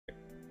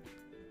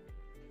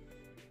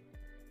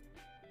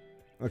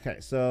Okay,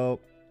 so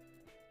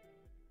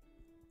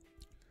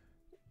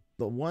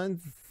the one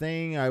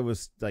thing I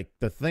was like,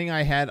 the thing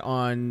I had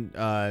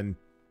on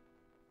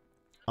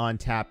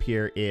tap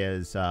here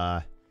is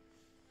the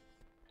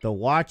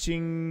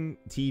watching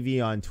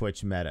TV on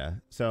Twitch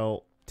meta.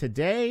 So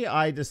today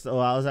I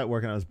was at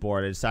work and I was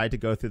bored. I decided to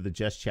go through the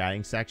just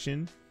chatting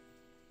section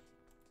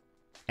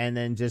and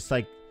then just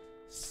like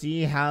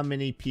see how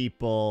many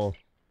people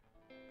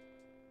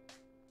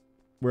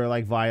were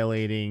like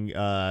violating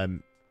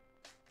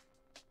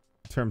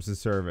terms of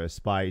service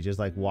by just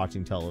like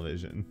watching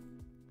television.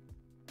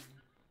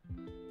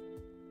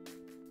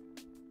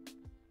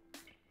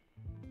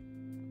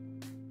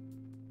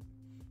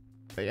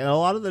 And a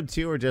lot of them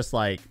too are just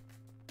like,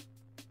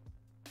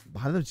 a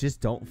lot of them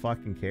just don't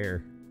fucking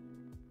care.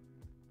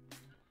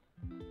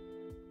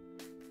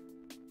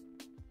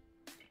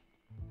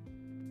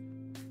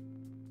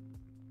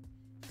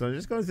 So I'm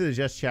just going through the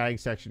just chatting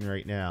section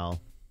right now.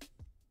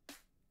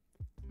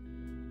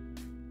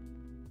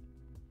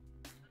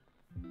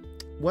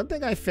 One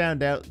thing I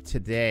found out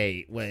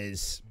today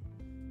was,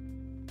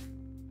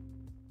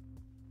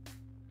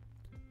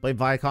 blame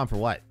Viacom for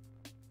what?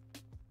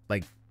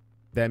 Like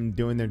them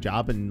doing their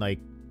job and like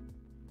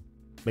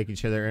making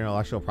sure their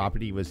intellectual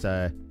property was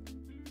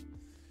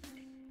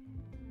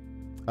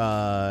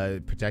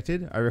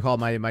protected. I recall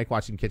my Mike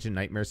watching Kitchen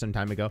Nightmares some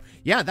time ago.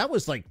 Yeah, that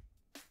was like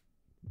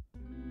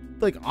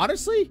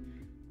honestly,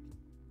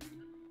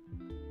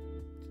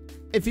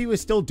 if he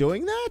was still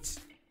doing that,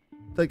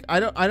 like I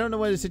don't know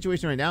what the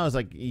situation right now is.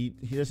 Like he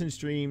doesn't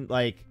stream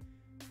like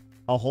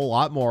a whole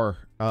lot more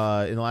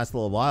in the last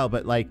little while,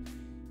 but like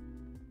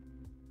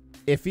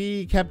if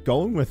he kept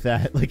going with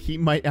that, like he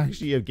might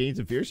actually have gained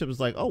some viewership. It's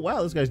like, oh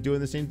wow, this guy's doing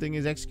the same thing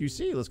as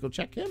XQC. Let's go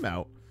check him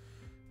out.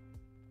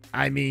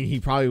 I mean, he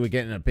probably would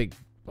get in a big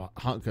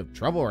hunk of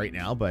trouble right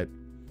now, but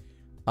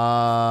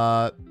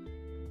Viacom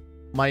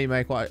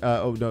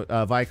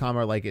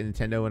are like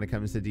Nintendo when it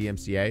comes to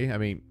DMCA. I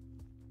mean,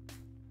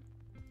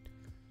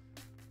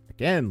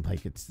 again,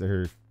 like it's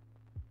their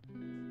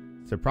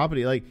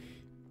property. Like,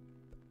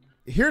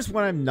 here's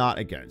what I'm not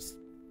against.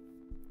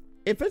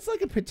 If it's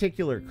like a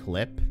particular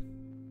clip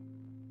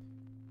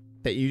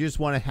that you just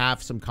want to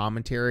have some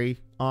commentary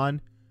on,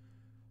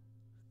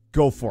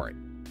 go for it.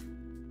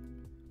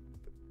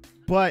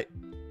 But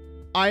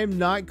I am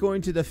not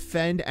going to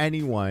defend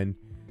anyone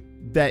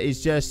that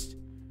is just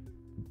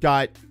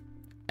got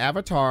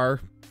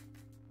Avatar,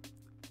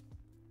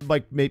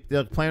 like maybe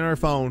they're playing on their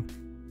phone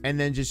and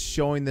then just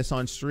showing this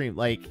on stream.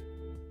 Like,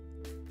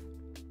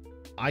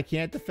 I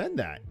can't defend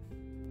that.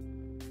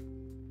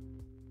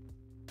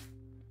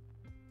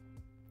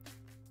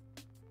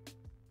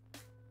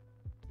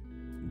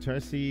 I'm trying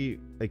to see,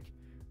 like,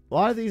 a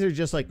lot of these are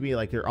just like me,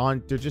 like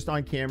they're just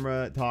on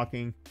camera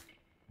talking.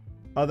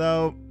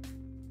 Although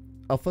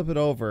I'll flip it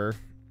over.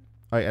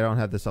 Oh, I don't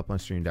have this up on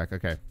Stream Deck.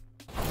 Okay.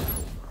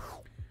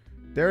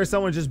 There is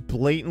someone just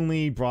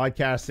blatantly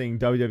broadcasting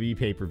WWE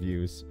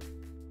pay-per-views.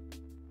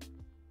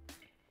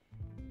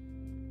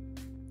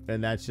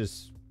 And that's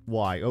just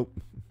why. Oh.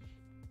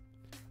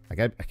 I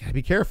gotta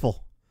be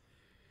careful.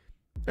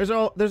 There's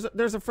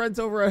a friends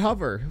over at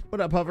Hover.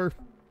 What up, Hover?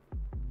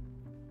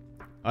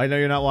 I know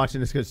you're not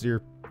watching this because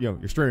you're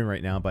streaming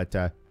right now, but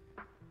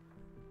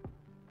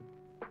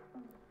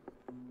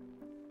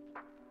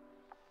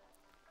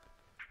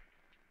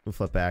we'll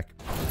flip back.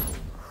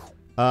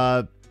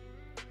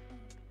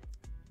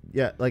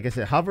 Yeah, like I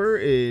said,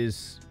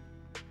 Hover's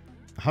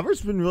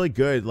been really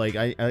good. Like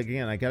I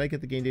gotta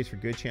get the Game Days for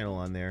Good channel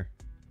on there.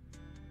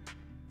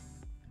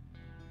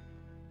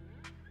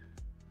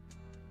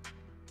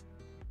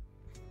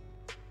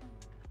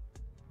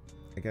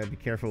 I gotta be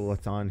careful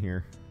what's on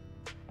here.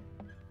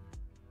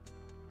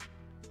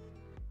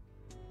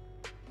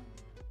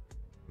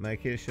 Am I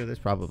okay to show this?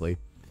 Probably.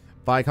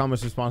 Viacom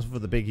was responsible for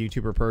the big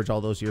YouTuber purge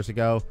all those years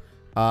ago.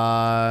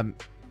 Well,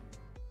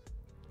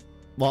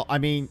 I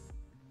mean,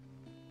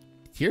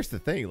 here's the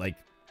thing. Like,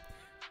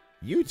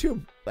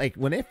 YouTube, like,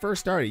 when it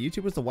first started,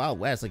 YouTube was the Wild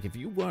West. Like, if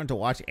you wanted to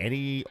watch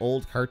any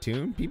old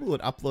cartoon, people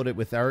would upload it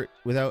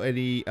without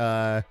any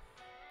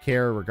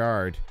care or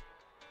regard.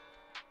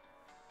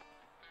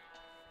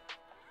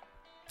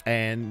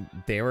 And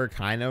they were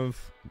kind of,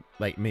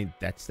 like, I mean,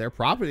 that's their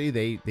property.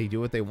 They do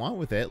what they want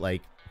with it.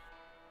 Like,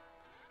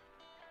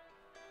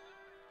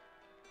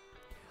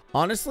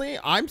 honestly,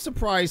 I'm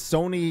surprised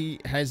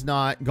Sony has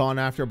not gone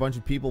after a bunch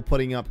of people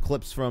putting up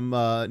clips from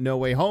No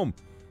Way Home,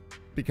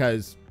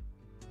 because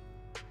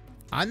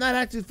I'm not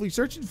actively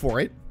searching for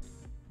it,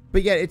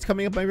 but yet it's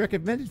coming up my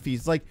recommended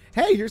feeds. Like,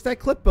 hey, here's that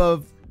clip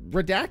of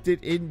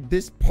Redacted in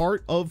this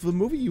part of the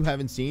movie you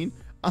haven't seen.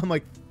 I'm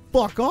like,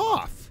 fuck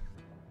off.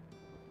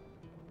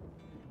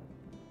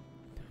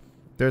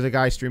 There's a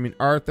guy streaming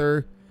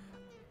Arthur,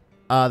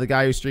 the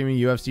guy who's streaming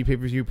UFC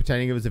pay-per-view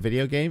pretending it was a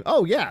video game.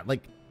 Oh yeah,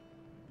 like,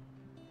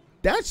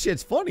 that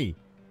shit's funny.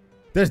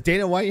 Does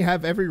Dana White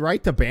have every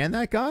right to ban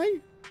that guy?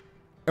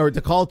 Or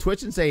to call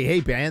Twitch and say, hey,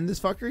 ban this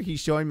fucker?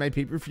 He's showing my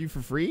pay-per-view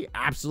for free?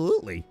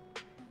 Absolutely.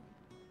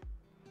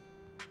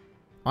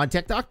 On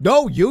TikTok?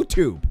 No,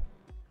 YouTube.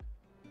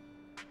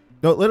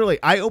 No, literally,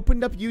 I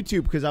opened up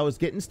YouTube because I was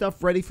getting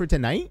stuff ready for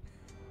tonight,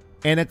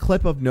 and a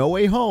clip of No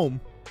Way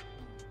Home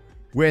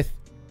with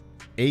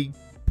a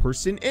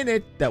person in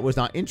it that was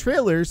not in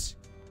trailers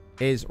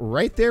is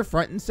right there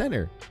front and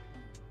center.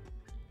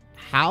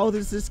 How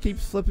does this keep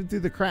slipping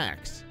through the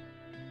cracks?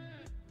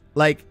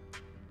 Like,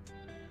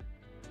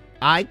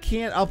 I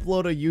can't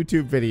upload a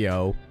YouTube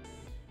video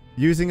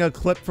using a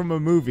clip from a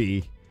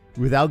movie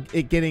without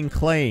it getting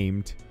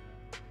claimed,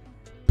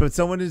 but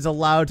someone is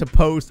allowed to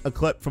post a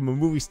clip from a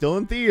movie still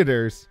in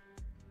theaters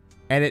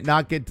and it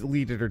not get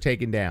deleted or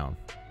taken down.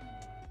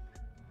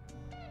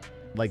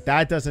 Like,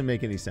 that doesn't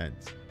make any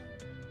sense.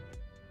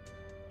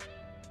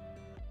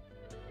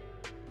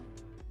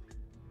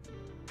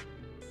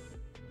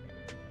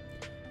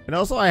 And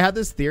also, I had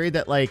this theory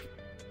that, like,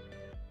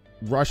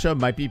 Russia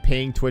might be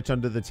paying Twitch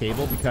under the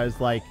table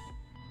because, like,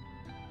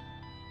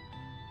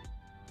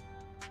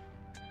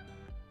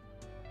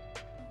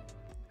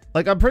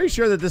 I'm pretty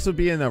sure that this would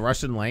be in the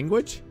Russian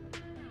language,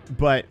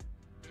 but,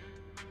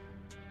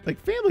 like,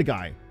 Family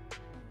Guy.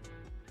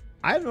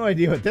 I have no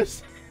idea what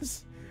this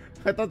is.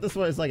 I thought this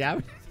was, like,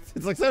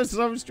 it's like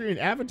some streaming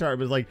Avatar,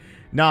 but it's like,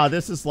 nah,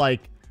 this is,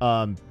 like,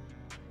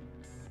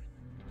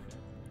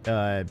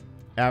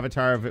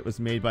 Avatar if it was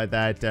made by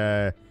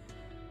that,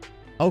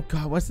 oh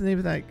god, what's the name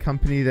of that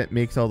company that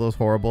makes all those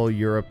horrible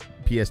Europe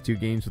PS2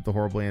 games with the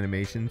horrible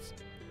animations?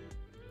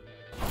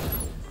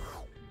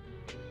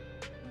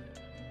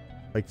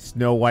 Like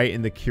Snow White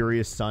and the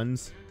Curious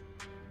Sons.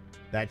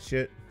 That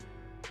shit.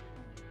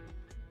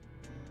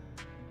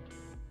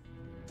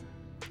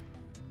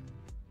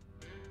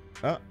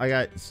 Oh, I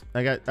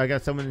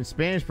got someone in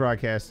Spanish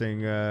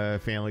broadcasting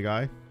Family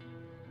Guy.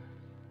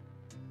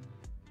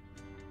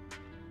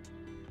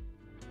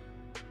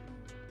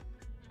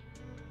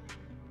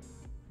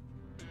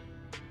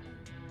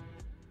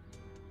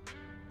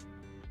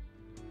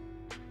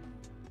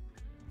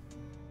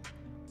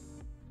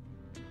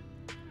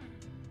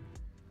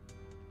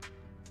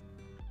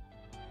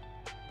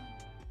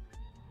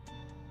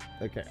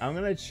 Okay, I'm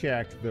gonna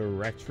check the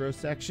retro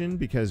section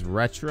because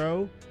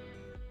retro,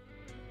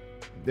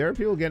 there are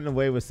people getting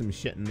away with some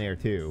shit in there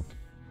too.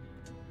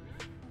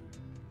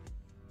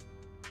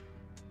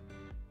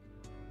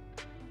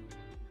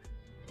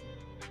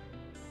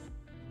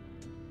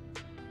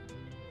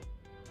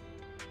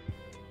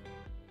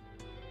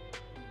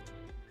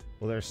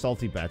 Well, there's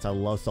salty bets. I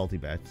love salty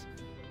bets.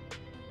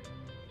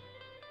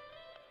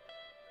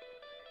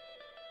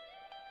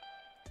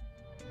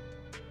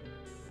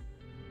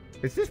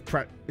 Is this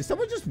is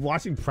someone just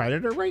watching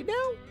Predator right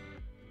now?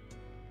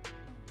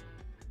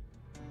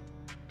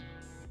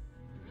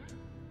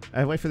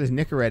 I wait for this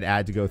Nicorette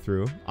ad to go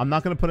through. I'm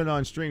not going to put it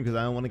on stream because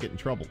I don't want to get in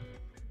trouble.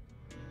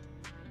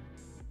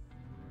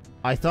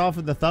 I saw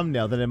from the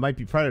thumbnail that it might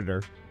be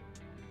Predator.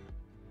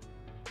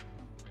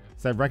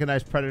 So I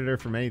recognize Predator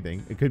from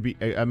anything. It could be,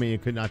 I mean,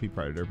 it could not be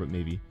Predator, but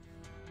maybe.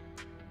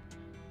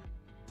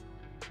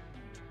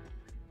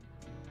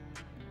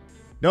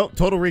 Nope,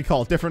 Total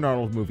Recall. Different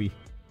Arnold movie.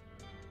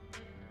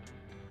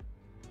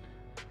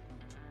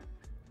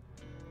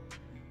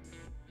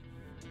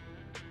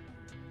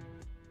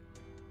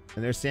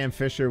 And there's Sam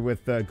Fisher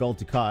with Gul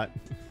Dukat.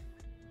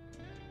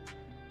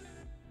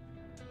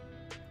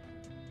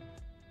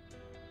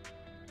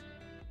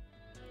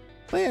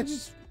 But yeah,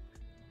 just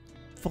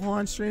full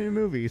on streaming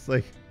movies.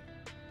 Like,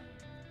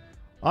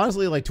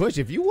 honestly, like Twitch,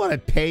 if you want to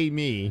pay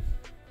me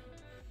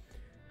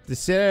to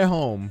sit at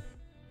home,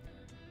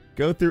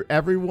 go through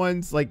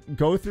everyone's, like,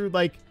 go through,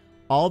 like,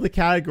 all the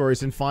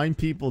categories and find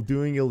people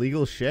doing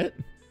illegal shit,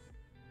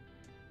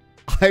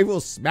 I will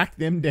smack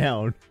them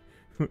down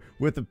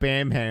with a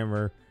BAM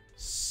hammer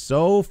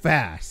so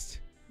fast.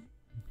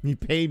 You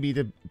pay me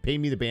to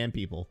ban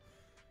people.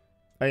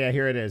 Oh yeah,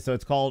 here it is. So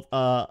it's called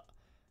Hulk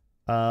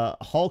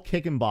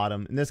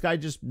Hickenbottom, and this guy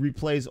just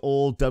replays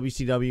old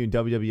WCW and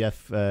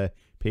WWF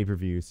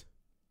pay-per-views.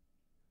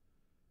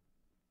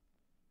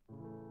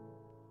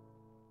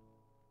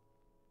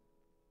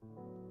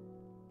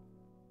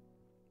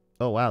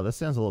 Oh wow, this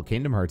sounds a little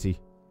Kingdom Heartsy.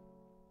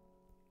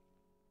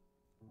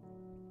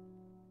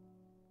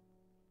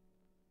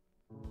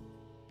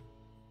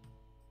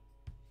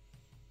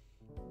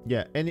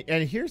 Yeah, and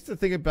here's the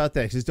thing about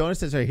that, because Donut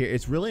says right here,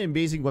 it's really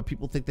amazing what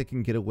people think they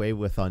can get away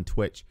with on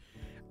Twitch.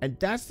 And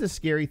that's the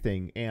scary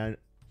thing. And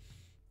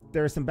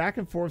there are some back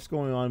and forths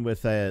going on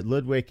with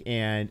Ludwig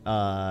and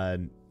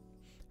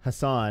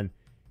Hassan,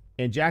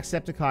 and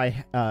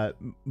Jacksepticeye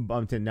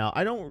bumped in. Now,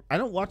 I don't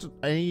watch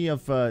any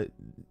of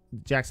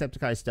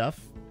Jacksepticeye stuff,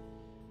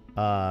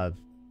 so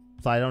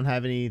I don't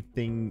have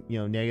anything, you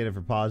know, negative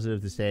or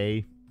positive to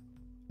say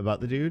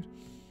about the dude.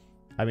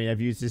 I mean,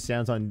 I've used his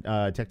sounds on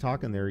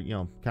TikTok, and they're, you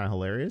know, kind of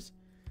hilarious.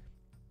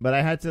 But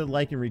I had to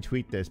like and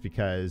retweet this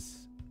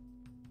because...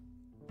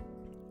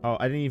 Oh,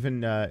 I didn't even...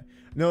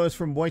 No, it's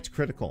from White's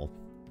Critical.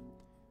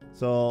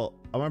 So,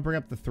 I want to bring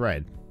up the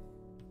thread.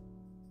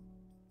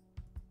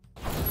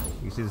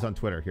 You can see this on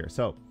Twitter here.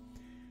 So,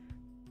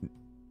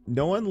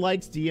 no one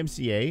likes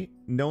DMCA.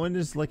 No one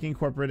is licking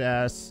corporate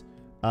ass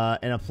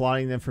and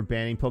applauding them for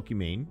banning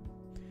Pokimane.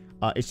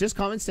 It's just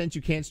common sense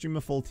you can't stream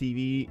a full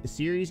TV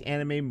series,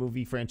 anime,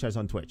 movie franchise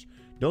on Twitch.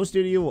 No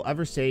studio will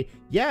ever say,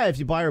 yeah, if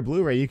you buy our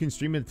Blu-ray, you can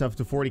stream it up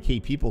to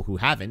 40K people who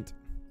haven't.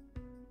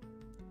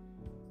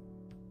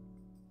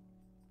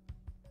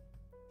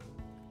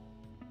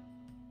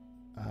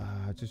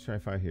 Just try to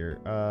find here.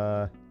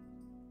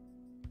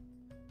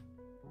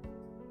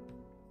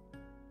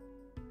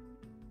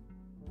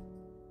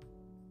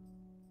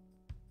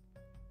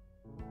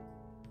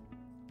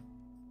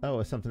 Oh,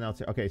 it's something else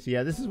here. Okay, so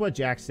yeah, this is what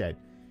Jack said.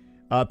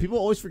 People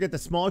always forget the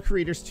smaller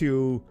creators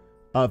too.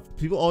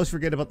 People always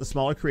forget about the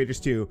smaller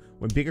creators too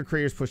when bigger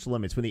creators push the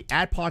limits. When the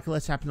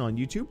adpocalypse happened on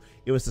YouTube,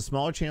 it was the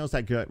smaller channels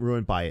that got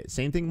ruined by it.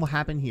 Same thing will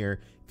happen here.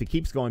 If it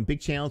keeps going, big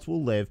channels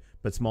will live,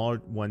 but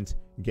smaller ones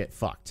get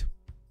fucked.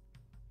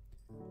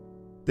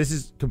 This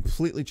is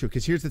completely true,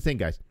 because here's the thing,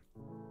 guys.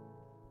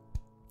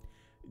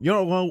 You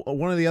know,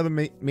 one of the other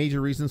major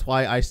reasons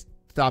why I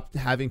stopped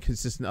having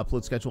consistent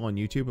upload schedule on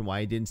YouTube and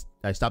why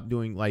I stopped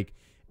doing like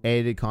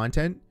edited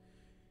content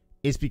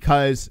is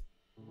because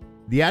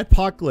the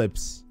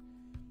adpocalypse,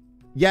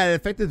 yeah, it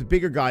affected the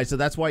bigger guys, so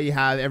that's why you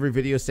have every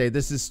video say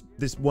this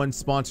one's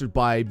sponsored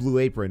by Blue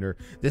Apron or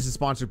this is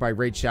sponsored by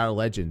Raid Shadow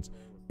Legends.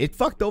 It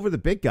fucked over the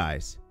big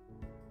guys.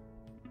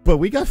 But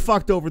we got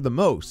fucked over the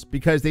most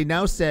because they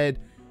now said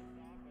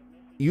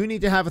you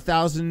need to have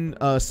 1,000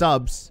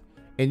 subs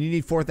and you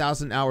need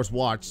 4,000 hours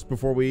watched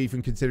before we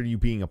even consider you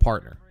being a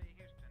partner.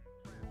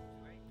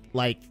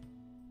 Like,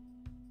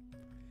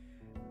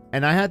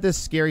 and I had this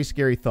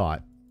scary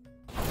thought.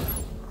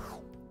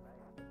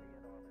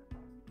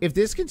 If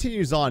this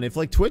continues on, if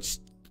like Twitch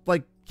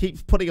like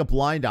keeps putting a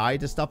blind eye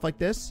to stuff like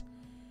this,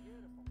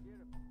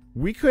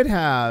 we could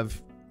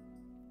have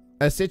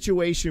a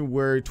situation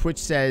where Twitch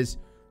says,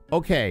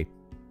 okay,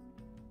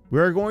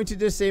 we're going to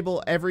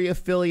disable every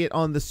affiliate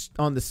on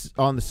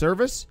the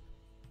service.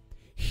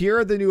 Here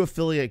are the new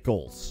affiliate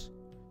goals.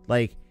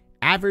 Like,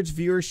 average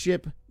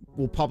viewership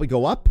will probably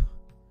go up.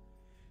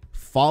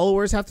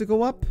 Followers have to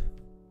go up.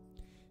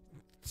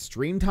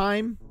 Stream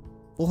time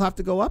will have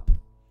to go up.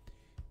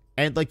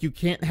 And like, you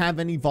can't have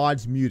any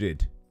VODs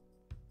muted.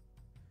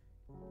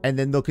 And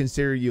then they'll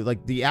consider you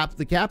like the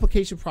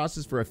application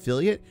process for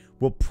affiliate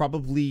will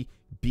probably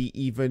be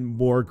even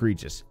more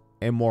egregious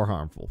and more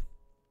harmful.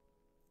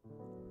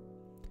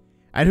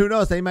 And who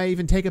knows, they might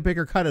even take a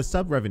bigger cut of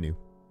sub revenue.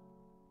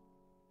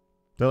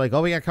 They're like,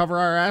 oh, we gotta cover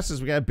our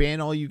asses. We gotta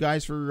ban all you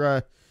guys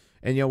for,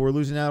 and you know, we're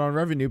losing out on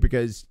revenue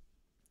because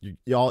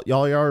y'all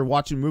are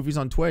watching movies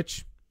on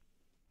Twitch.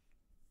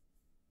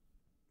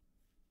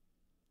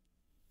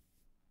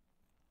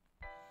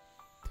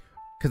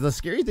 Because the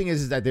scary thing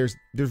is that there's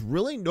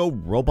really no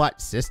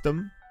robot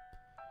system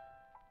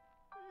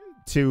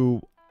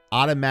to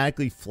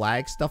automatically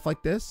flag stuff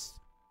like this.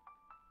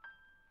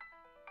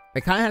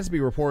 It kind of has to be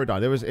reported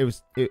on.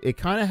 It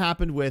kind of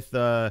happened with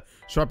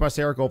Short Bus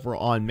Eric over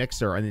on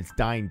Mixer and its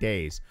dying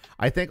days.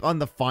 I think on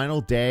the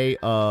final day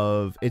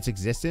of its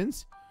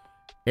existence,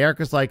 Eric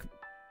was like,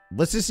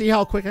 let's just see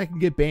how quick I can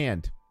get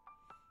banned.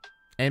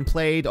 And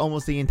played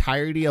almost the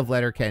entirety of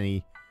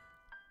Letterkenny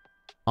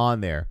on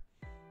there.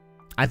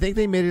 I think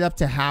they made it up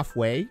to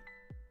halfway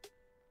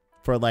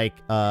for like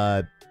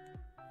Wayne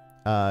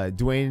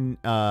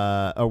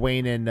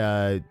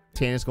and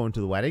Tannis going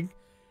to the wedding.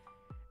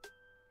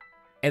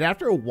 And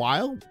after a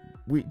while,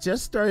 we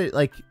just started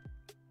like,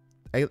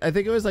 I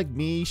think it was like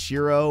me,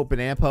 Shiro,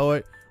 Banana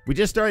Poet. We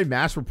just started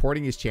mass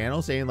reporting his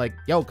channel saying like,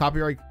 yo,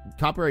 copyright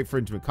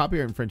infringement,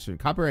 copyright infringement,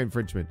 copyright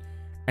infringement.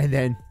 And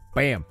then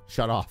bam,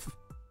 shut off.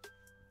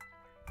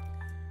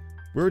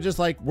 We were just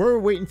like, we're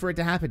waiting for it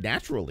to happen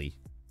naturally.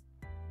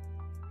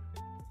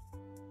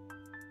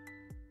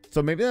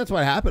 So maybe that's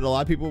what happened. A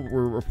lot of people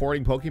were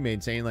reporting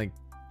Pokimane saying like,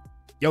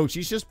 yo,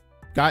 she's just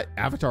got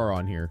Avatar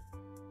on here.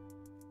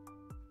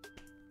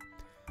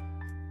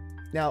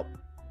 Now,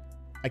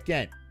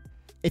 again,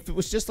 if it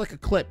was just like a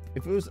clip,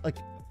 if it was like,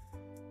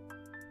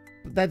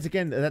 that's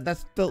again,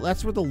 that's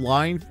where the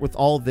line with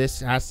all this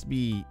has to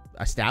be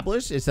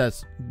established. Is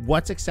that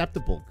what's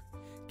acceptable?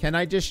 Can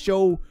I just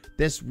show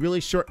this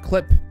really short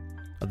clip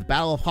of the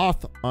Battle of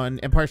Hoth on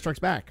Empire Strikes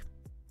Back?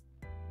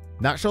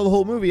 Not show the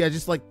whole movie. I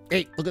just like,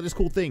 hey, look at this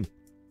cool thing.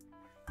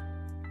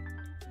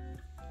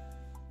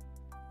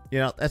 You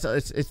know,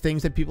 it's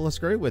things that people are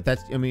screwed with.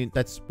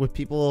 That's what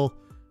people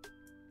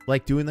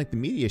like doing, like the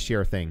media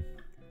share thing.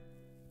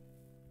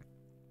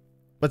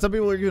 But some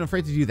people are even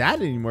afraid to do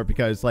that anymore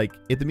because, like,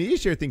 if the media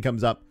share thing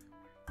comes up,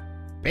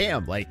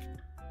 bam, like,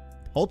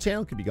 whole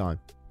channel could be gone.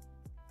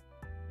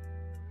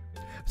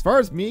 As far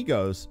as me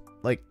goes,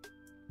 like,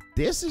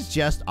 this is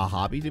just a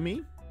hobby to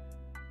me.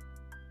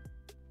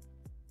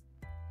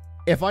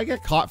 If I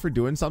get caught for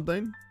doing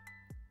something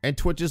and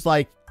Twitch is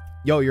like,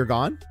 yo, you're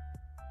gone,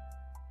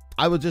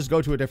 I will just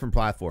go to a different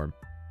platform.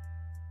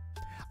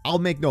 I'll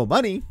make no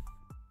money.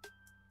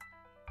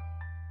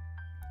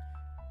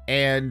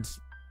 And,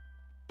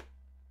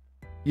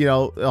 you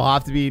know, it'll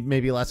have to be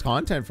maybe less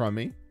content from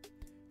me.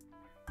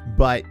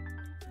 But,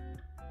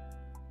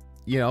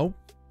 you know,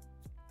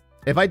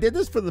 if I did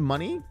this for the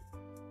money,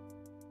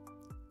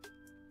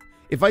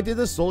 if I did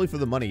this solely for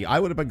the money, I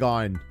would have been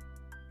gone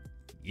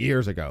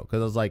years ago.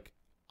 Because I was like,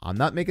 I'm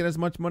not making as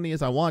much money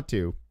as I want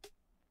to.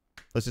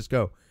 Let's just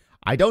go.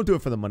 I don't do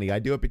it for the money. I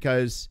do it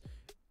because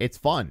it's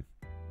fun.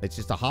 It's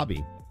just a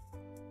hobby.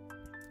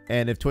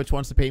 And if Twitch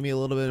wants to pay me a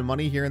little bit of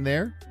money here and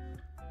there,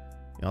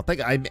 you know, I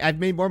think I've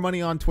made more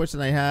money on Twitch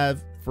than I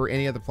have for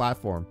any other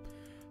platform.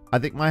 I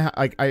think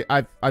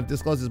I've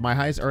disclosed this. My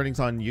highest earnings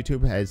on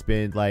YouTube has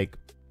been like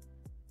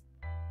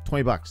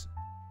 $20.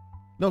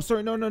 No,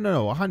 sorry, no,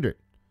 100.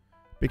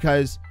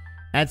 Because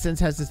AdSense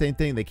has the same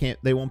thing.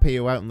 They won't pay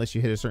you out unless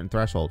you hit a certain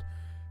threshold.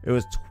 It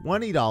was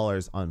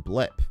 $20 on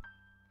Blip.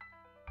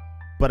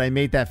 But I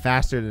made that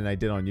faster than I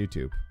did on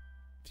YouTube.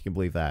 If you can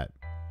believe that.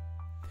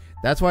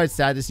 That's why it's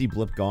sad to see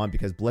Blip gone,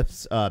 because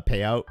Blip's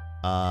payout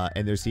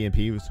and their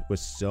CMP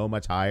was so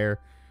much higher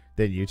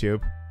than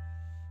YouTube.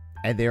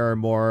 And they are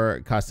more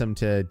accustomed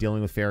to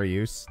dealing with fair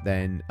use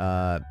than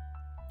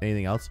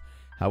anything else.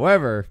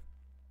 However,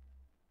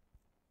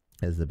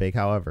 is the big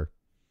however,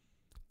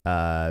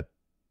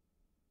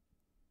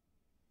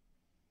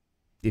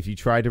 if you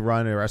try to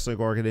run a wrestling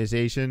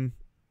organization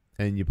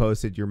and you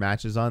posted your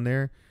matches on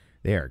there,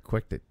 they are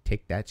quick to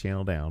take that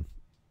channel down.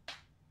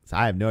 So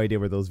I have no idea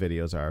where those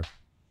videos are.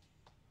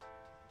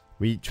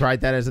 We tried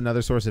that as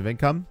another source of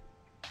income.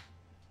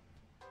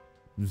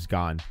 It's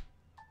gone.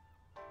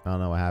 I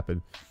don't know what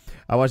happened.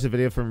 I watched a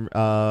video from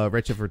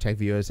Richard for Tech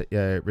Views,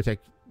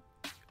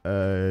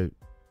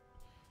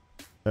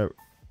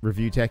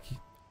 Review Tech.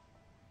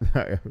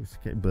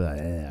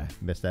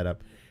 Messed that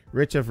up.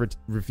 Richard for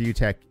Review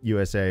Tech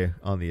USA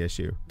on the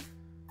issue.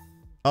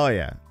 Oh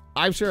yeah,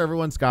 I'm sure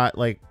everyone's got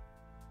like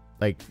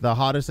the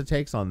hottest of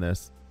takes on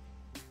this,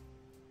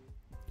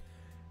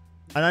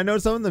 and I know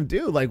some of them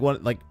do.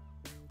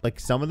 Like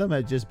some of them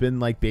have just been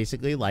like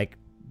basically like,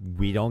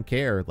 we don't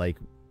care. Like,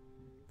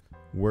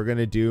 we're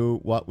gonna do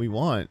what we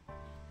want.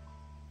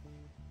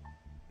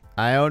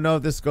 I don't know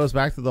if this goes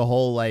back to the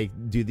whole like,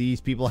 do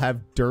these people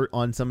have dirt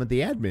on some of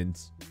the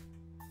admins?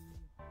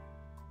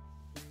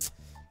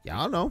 Yeah,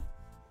 I don't know.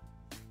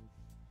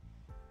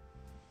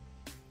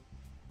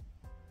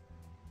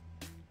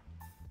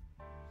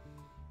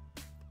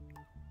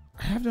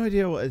 I have no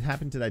idea what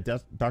happened to that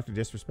Dr.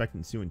 Disrespect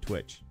and Sue and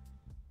Twitch.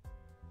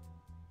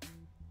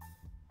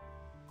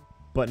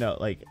 But no,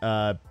 like,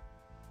 yeah,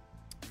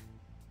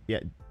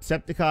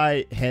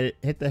 Septiceye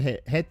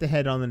hit the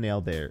head on the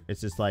nail there.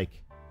 It's just like,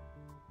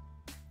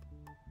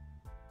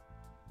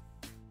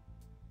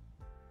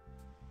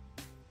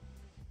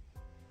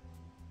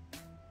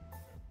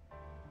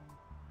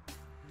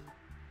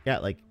 yeah,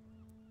 like,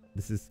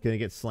 this is gonna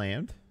get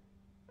slammed.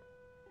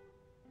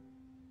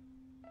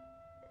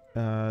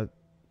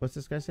 What's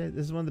this guy say?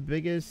 This is one of the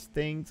biggest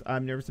things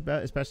I'm nervous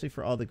about, especially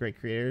for all the great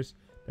creators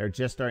that are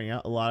just starting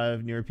out. A lot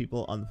of newer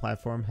people on the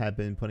platform have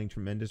been putting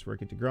tremendous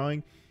work into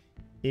growing,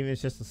 even if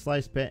it's just a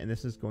slice bit, and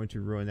this is going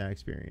to ruin that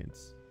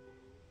experience.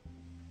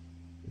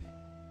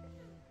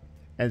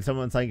 And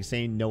someone's like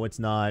saying, no, it's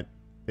not.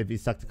 If you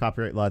stuck to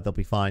copyright law, they'll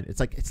be fine. It's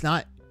like, it's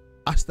not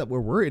us that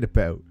we're worried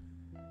about.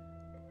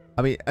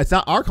 I mean, it's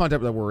not our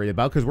content that we're worried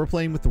about, because we're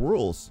playing with the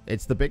rules.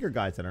 It's the bigger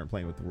guys that aren't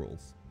playing with the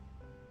rules.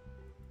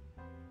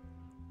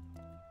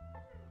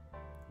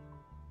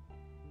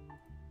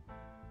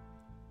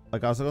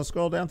 Like, I was gonna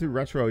scroll down through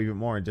retro even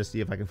more and just see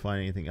if I can find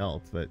anything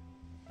else. But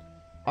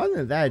other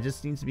than that, it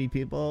just seems to be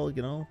people,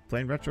 you know,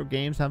 playing retro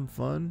games, having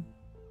fun.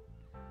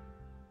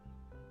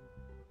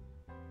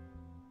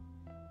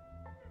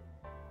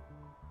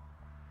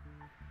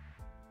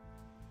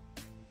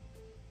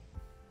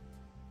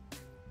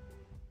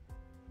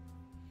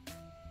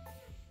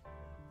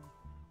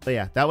 But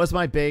yeah, that was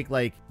my big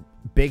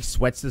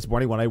sweats this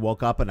morning when I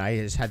woke up, and I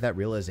just had that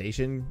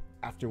realization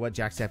after what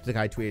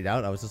Jacksepticeye tweeted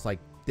out. I was just like,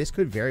 this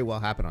could very well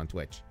happen on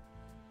Twitch,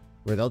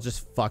 where they'll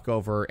just fuck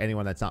over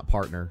anyone that's not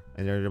partner,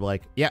 and they're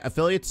like, yeah,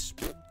 affiliates,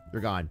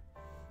 you're gone.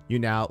 You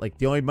now, like,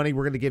 the only money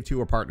we're gonna give to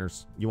are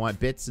partners. You want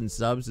bits and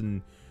subs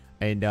and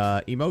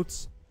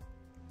emotes?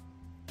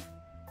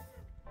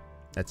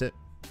 That's it.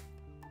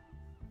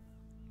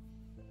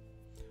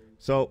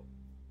 So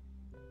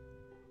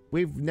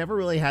we've never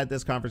really had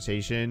this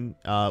conversation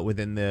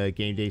within the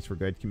Game Days for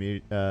Good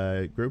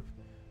community group.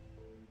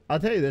 I'll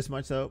tell you this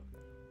much though.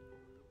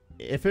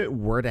 If it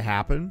were to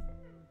happen,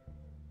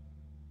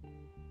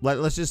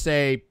 let's just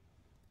say,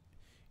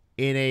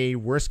 in a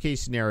worst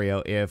case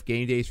scenario, if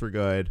Game Days for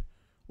Good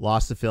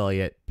lost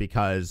affiliate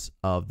because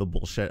of the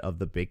bullshit of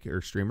the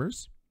bigger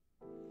streamers,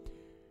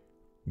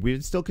 we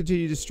would still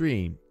continue to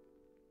stream,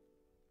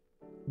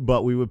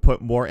 but we would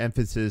put more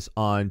emphasis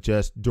on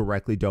just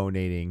directly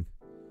donating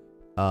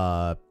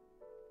to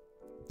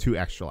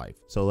Extra Life.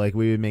 So like,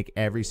 we would make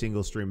every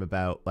single stream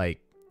about like,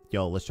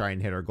 yo, let's try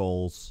and hit our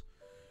goals.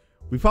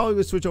 We probably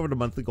would switch over to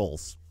monthly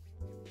goals.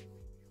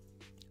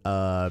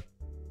 You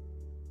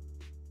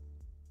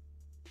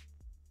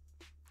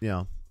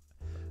know,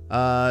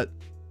 and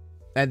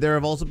there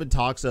have also been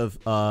talks of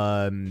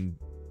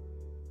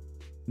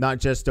not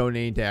just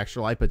donating to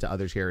Extra Life, but to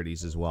other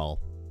charities as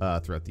well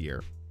throughout the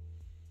year,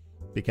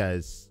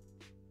 because,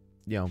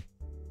 you know,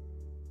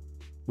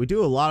 We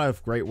do a lot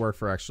of great work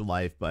for Extra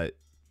Life, but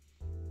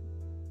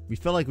we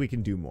feel like we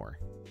can do more.